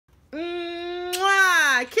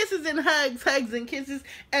kisses and hugs, hugs and kisses,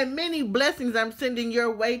 and many blessings I'm sending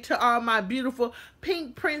your way to all my beautiful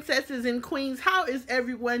pink princesses and queens. How is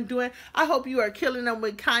everyone doing? I hope you are killing them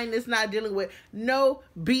with kindness, not dealing with no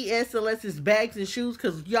BS unless it's bags and shoes,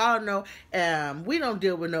 because y'all know we don't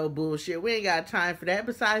deal with no bullshit. We ain't got time for that.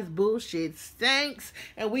 Besides, bullshit stinks,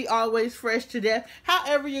 and we always fresh to death.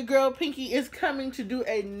 However, your girl Pinky is coming to do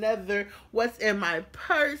another What's in My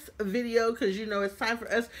Purse video, because you know it's time for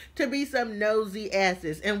us to be some nosy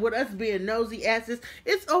asses. And with us being nosy asses,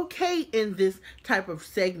 it's okay in this type of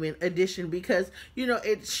segment edition, because you know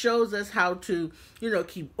it shows us how to, you know,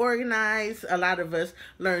 keep organized. A lot of us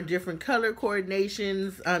learn different color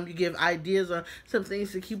coordinations. You give ideas on some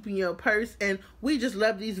things to keep in your purse, and we just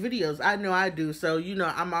love these videos. I know I do. So you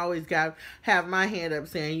know I'm always got have my hand up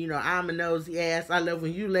saying, you know, I'm a nosy ass. I love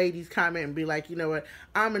when you ladies comment and be like, you know what,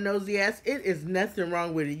 I'm a nosy ass. It is nothing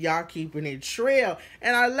wrong with it. Y'all keeping it trail,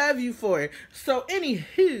 and I love you for it. So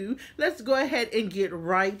anywho, let's go ahead and get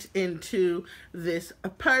right into this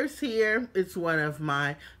purse here. It's one of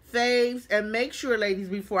my faves, and make sure, ladies,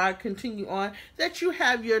 before I continue on, that you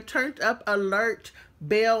have your turned up alert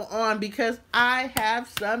bell on, because I have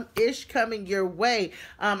some ish coming your way.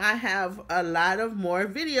 I have a lot of more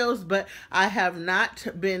videos, but I have not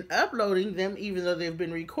been uploading them, even though they've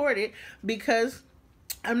been recorded, because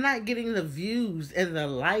I'm not getting the views and the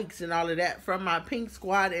likes and all of that from my Pink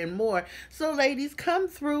Squad and more. So ladies, come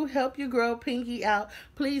through, help your girl Pinky out.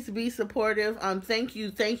 Please be supportive. Thank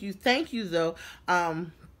you though,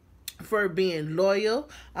 for being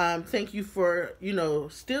loyal. Thank you for, you know,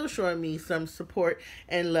 still showing me some support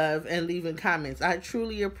and love and leaving comments. I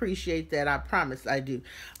truly appreciate that. I promise I do.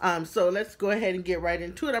 So let's go ahead and get right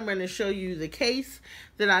into it. I'm going to show you the case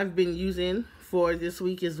that I've been using for this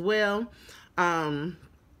week as well.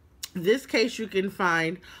 This case you can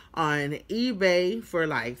find on eBay for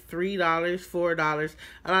like $3, $4.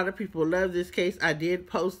 A lot of people love this case. I did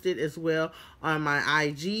post it as well on my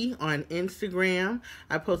IG, on Instagram.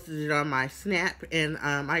 I posted it on my Snap, and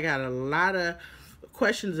I got a lot of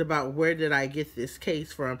questions about where did I get this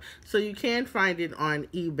case from. So you can find it on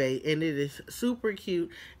eBay, and it is super cute,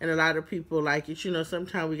 and a lot of people like it. You know,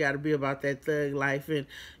 sometimes we got to be about that thug life, and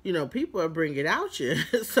you know, people are bringing it out you.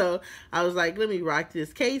 So I was like, let me rock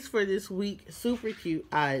this case for this week. Super cute.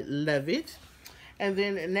 I love it. And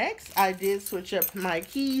then next, I did switch up my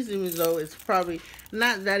keys, even though it's probably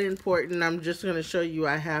not that important. I'm just going to show you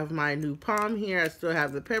I have my new palm here. I still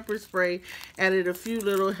have the pepper spray. Added a few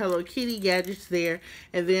little Hello Kitty gadgets there.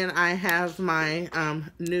 And then I have my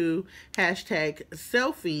new hashtag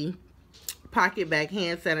selfie pocket bag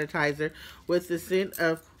hand sanitizer with the scent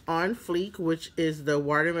of On Fleek, which is the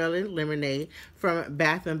watermelon lemonade from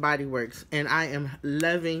Bath and Body Works, and I am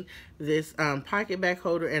loving this pocket bag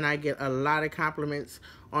holder, and I get a lot of compliments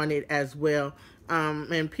on it as well.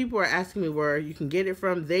 And people are asking me where you can get it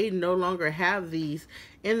from. They no longer have these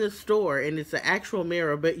in the store, and it's an actual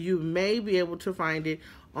mirror, but you may be able to find it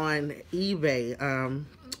on eBay,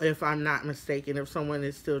 if I'm not mistaken, if someone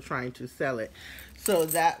is still trying to sell it. So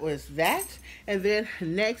that was that. And then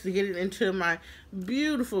next, getting into my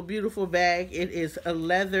beautiful, beautiful bag. It is a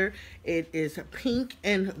leather. It is pink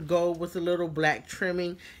and gold with a little black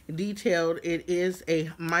trimming detailed. It is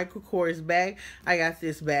a Michael Kors bag. I got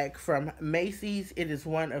this bag from Macy's. It is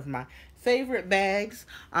one of my favorite bags.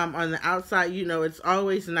 On the outside, you know, it's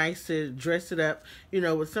always nice to dress it up, you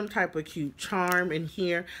know, with some type of cute charm. And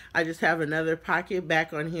here I just have another pocket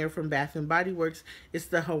back on here from Bath and Body Works. It's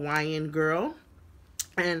the Hawaiian Girl.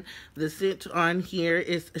 And the scent on here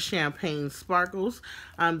is Champagne Sparkles.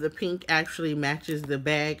 The pink actually matches the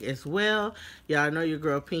bag as well. Y'all know your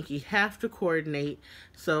girl Pinky have to coordinate.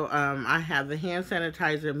 So I have the hand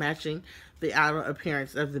sanitizer matching the outer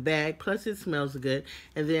appearance of the bag. Plus it smells good.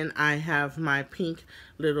 And then I have my pink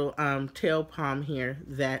little tail palm here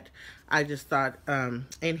that I just thought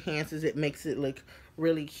enhances it, makes it look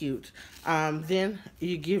really cute. Then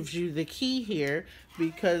it gives you the key here,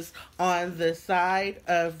 because on the side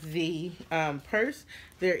of the purse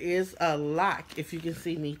there is a lock. If you can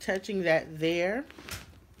see me touching that there,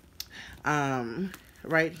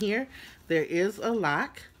 right here, there is a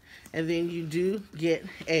lock, and then you do get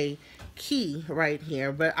a key right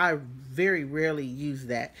here, but I very rarely use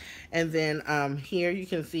that. And then here you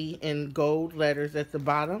can see in gold letters at the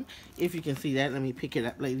bottom, if you can see that, let me pick it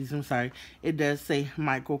up, ladies, I'm sorry, it does say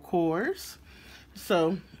Michael Kors.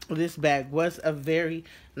 So this bag was a very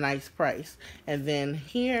nice price. And then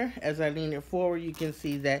here, as I lean it forward, you can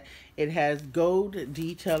see that it has gold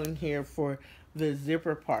detailing here for the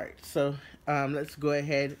zipper part. So let's go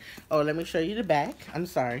ahead. Oh, let me show you the back. I'm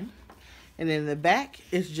sorry. And then the back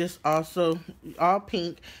is just also all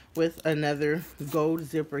pink with another gold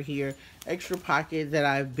zipper here, extra pocket that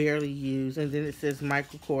I barely use. And then it says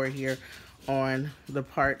Michael Kors here on the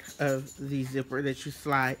part of the zipper that you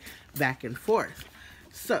slide back and forth.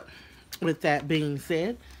 So with that being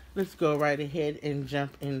said, let's go right ahead and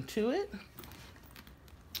jump into it.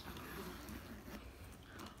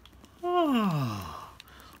 Oh,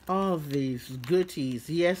 all these goodies.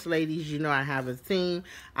 Yes, ladies, you know I have a theme.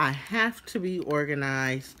 I have to be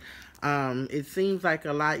organized. It seems like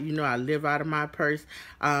a lot, you know, I live out of my purse.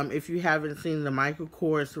 If you haven't seen the Michael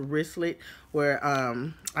Kors wristlet, where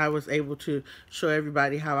I was able to show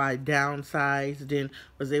everybody how I downsized and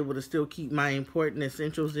was able to still keep my important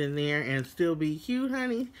essentials in there and still be cute,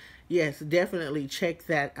 honey. Yes, definitely check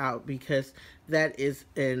that out, because that is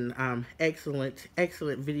an excellent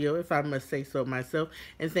video, if I must say so myself.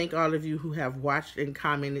 And thank all of you who have watched and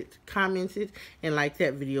commented and liked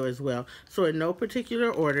that video as well. So in no particular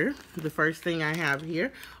order, the first thing I have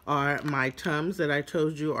here are my Tums that I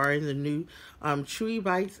told you are in the new Chewy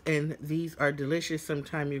Bites, and these are delicious.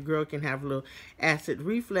 Sometimes your girl can have a little acid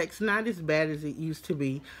reflux, not as bad as it used to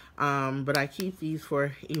be, but I keep these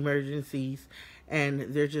for emergencies,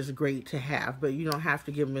 and they're just great to have. But you don't have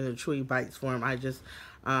to give them in the Chewy Bites form. I just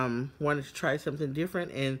wanted to try something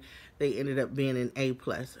different, and they ended up being an A+.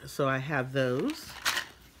 So I have those.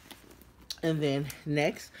 And then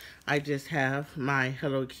next, I just have my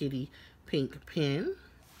Hello Kitty pink pen.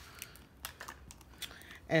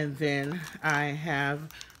 And then I have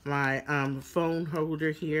my phone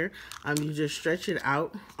holder here. You just stretch it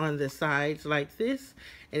out on the sides like this,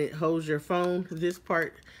 and it holds your phone. This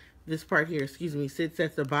part here, excuse me, sits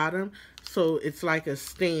at the bottom. So it's like a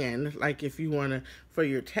stand, like if you want to, for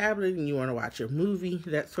your tablet and you want to watch a movie,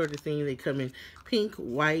 that sort of thing. They come in pink,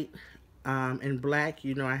 white, and black.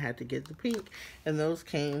 You know I had to get the pink, and those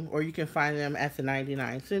came, or you can find them at the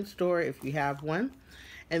 99-cent store if you have one.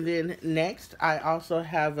 And then next, I also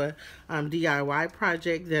have a DIY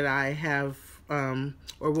project that I have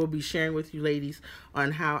or will be sharing with you ladies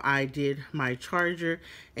on how I did my charger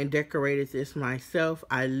and decorated this myself.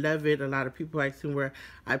 I love it. A lot of people ask me where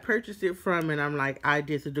I purchased it from, and I'm like, I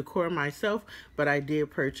did the decor myself, but I did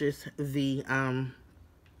purchase the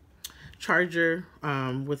charger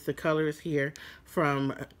with the colors here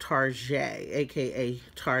from Target, aka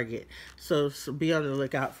Target. So be on the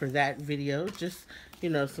lookout for that video. Just, you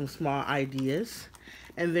know, some small ideas.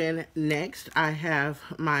 And then next, I have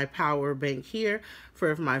my power bank here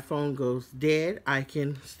for if my phone goes dead, I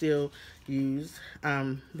can still use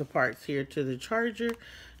the parts here to the charger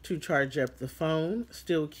to charge up the phone.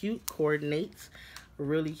 Still cute, coordinates,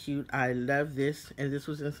 really cute. I love this, and this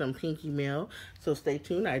was in some Pinky Mail, so stay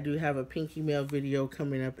tuned. I do have a Pinky Mail video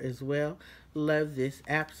coming up as well. Love this,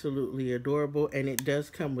 absolutely adorable, and it does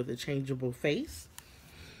come with a changeable face.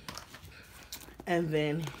 And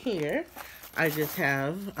then here, I just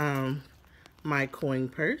have my coin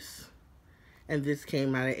purse, and this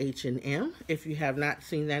came out of H&M. If you have not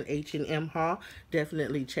seen that H&M haul,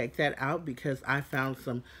 definitely check that out, because I found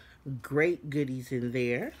some great goodies in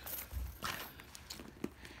there.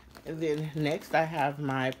 And then next, I have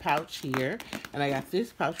my pouch here, and I got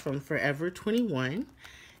this pouch from Forever 21,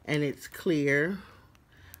 and it's clear.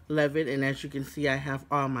 Love it. And as you can see, I have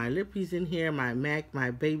all my lippies in here, my MAC,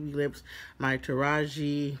 my baby lips, my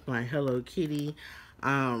Taraji, my Hello Kitty.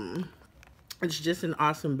 It's just an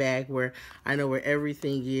awesome bag where I know where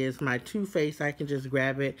everything is. My Too Faced, I can just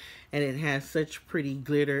grab it, and it has such pretty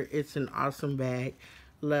glitter. It's an awesome bag.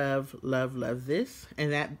 Love, love, love this.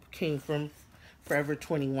 And that came from Forever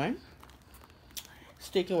 21.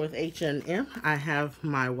 Sticking with H&M, I have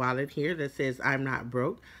my wallet here that says I'm not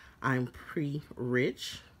broke, I'm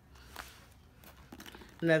pre-rich.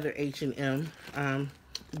 Another H&M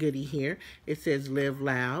goodie here. It says Live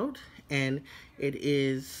Loud, and it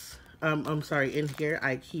is, I'm sorry, in here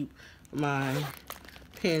I keep my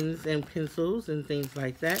pens and pencils and things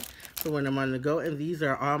like that for when I'm on the go. And these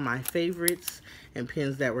are all my favorites and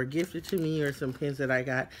pens that were gifted to me, or some pens that I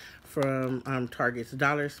got from Target's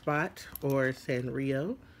Dollar Spot or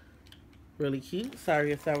Sanrio. Really cute.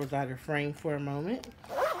 Sorry if that was out of frame for a moment.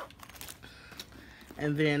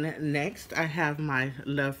 And then next, I have my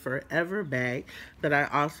Love Forever bag that I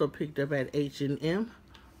also picked up at H&M.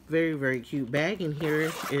 Very, very cute bag. And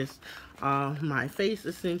here is my face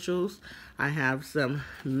essentials. I have some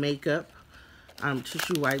makeup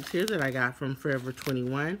tissue wipes here that I got from Forever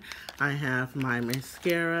 21. I have my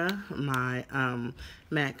mascara, my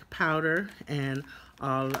MAC powder, and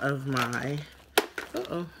all of my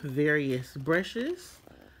various brushes.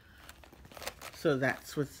 So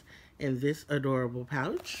that's what's in this adorable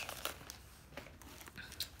pouch.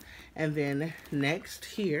 And then next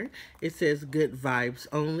here, it says good vibes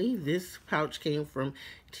only. This pouch came from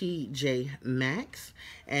TJ Maxx.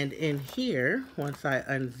 And in here, once I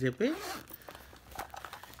unzip it,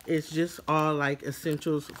 it's just all like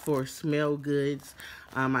essentials for smell goods.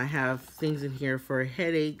 I have things in here for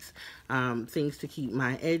headaches, things to keep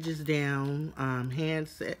my edges down,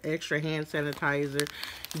 extra hand sanitizer,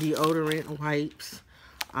 deodorant wipes,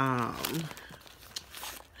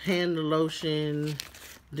 hand lotion,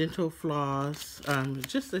 dental floss,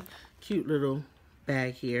 just a cute little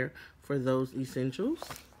bag here for those essentials.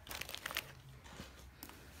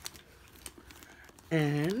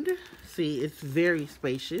 And see, it's very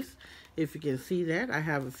spacious. If you can see that, I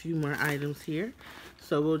have a few more items here.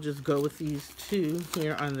 So we'll just go with these two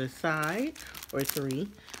here on the side, or three.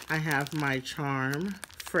 I have my Charm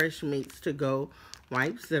Fresh Meats to Go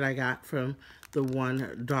wipes that I got from the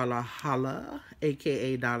 $1 Holla,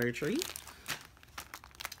 aka Dollar Tree.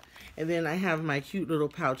 And then I have my cute little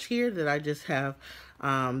pouch here that I just have,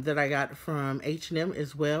 that I got from H&M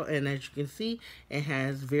as well. And as you can see, it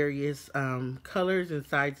has various colors and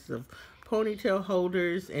sizes of ponytail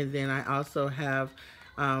holders. And then I also have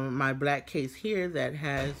my black case here that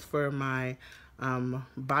has for my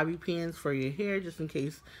bobby pins for your hair, just in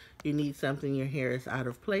case you need something, your hair is out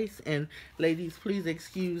of place. And ladies, please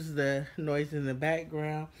excuse the noise in the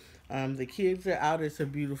background. The kids are out. It's a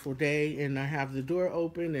beautiful day, and I have the door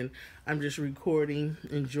open, and I'm just recording,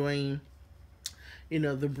 enjoying, you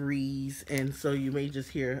know, the breeze. And so you may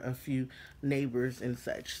just hear a few neighbors and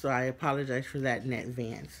such. So I apologize for that in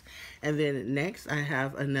advance. And then next, I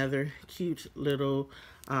have another cute little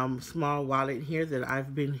small wallet here that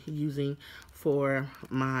I've been using for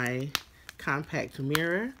my compact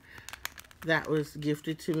mirror. That was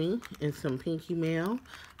gifted to me in some pinky mail.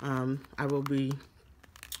 I will be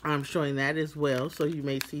showing that as well, so you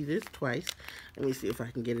may see this twice. Let me see if I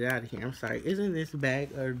can get it out of here. I'm sorry. Isn't this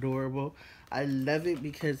bag adorable? I love it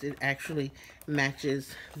because it actually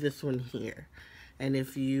matches this one here. And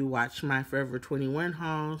if you watch my Forever 21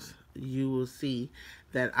 hauls, you will see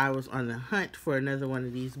that I was on the hunt for another one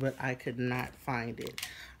of these, but I could not find it.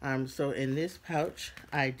 So in this pouch,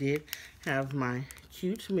 I did have my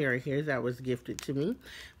cute mirror here that was gifted to me.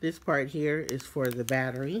 This part here is for the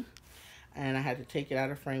battery. And I had to take it out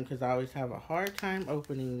of frame because I always have a hard time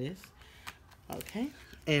opening this. Okay.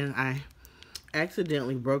 And I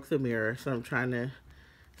accidentally broke the mirror, so I'm trying to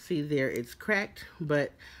see there. It's cracked,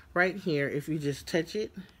 but right here, if you just touch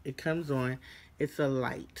it, it comes on. It's a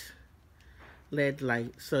light, LED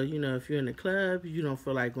light. So, you know, if you're in the club, you don't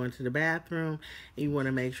feel like going to the bathroom, you want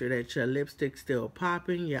to make sure that your lipstick's still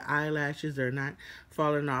popping, your eyelashes are not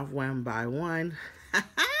falling off one by one.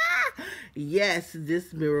 Yes,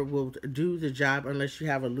 this mirror will do the job unless you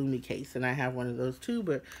have a Lumi case, and I have one of those too,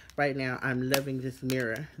 but right now I'm loving this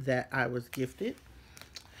mirror that I was gifted.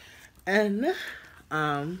 And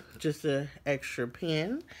just an extra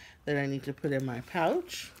pen that I need to put in my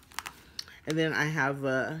pouch. And then I have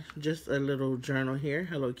just a little journal here,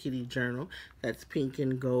 Hello Kitty journal, that's pink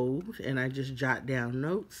and gold, and I just jot down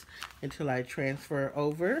notes until I transfer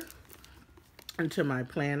over into my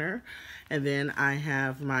planner. And then I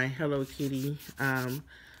have my Hello Kitty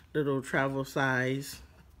little travel size.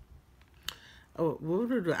 Oh,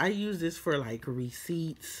 I use this for like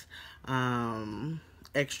receipts,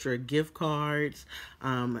 extra gift cards,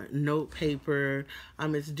 note paper.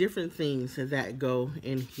 It's different things that go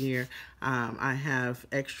in here. I have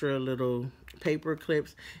extra little paper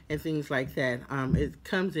clips and things like that. It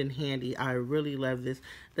comes in handy. I really love this.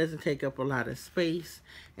 Doesn't take up a lot of space,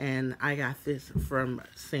 and I got this from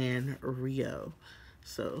Sanrio.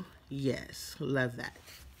 So yes, love that.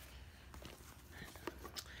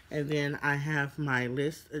 And then I have my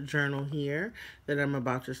list journal here that I'm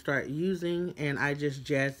about to start using, and I just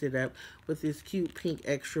jazzed it up with this cute pink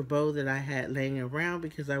extra bow that I had laying around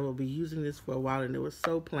because I will be using this for a while, and it was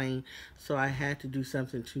so plain, so I had to do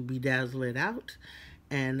something to bedazzle it out.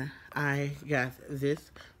 And I got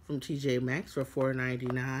this from TJ Maxx for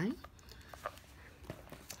 $4.99.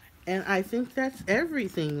 And I think that's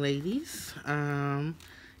everything, ladies.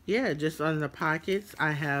 Yeah, just on the pockets,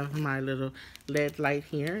 I have my little LED light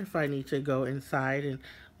here if I need to go inside and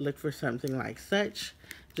look for something like such.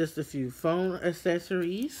 Just a few phone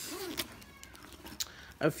accessories.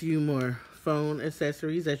 A few more phone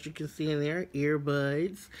accessories that you can see in there.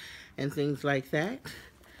 Earbuds and things like that.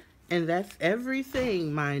 And that's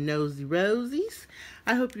everything, my nosy rosies.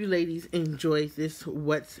 I hope you ladies enjoyed this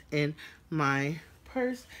What's in My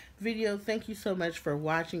purse video. Thank you so much for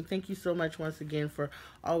watching. Thank you so much once again for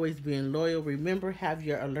always being loyal. Remember, have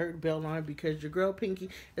your alert bell on because your girl Pinky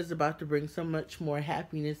is about to bring so much more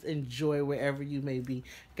happiness and joy wherever you may be.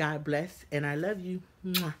 God bless, and I love you.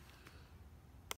 Mwah.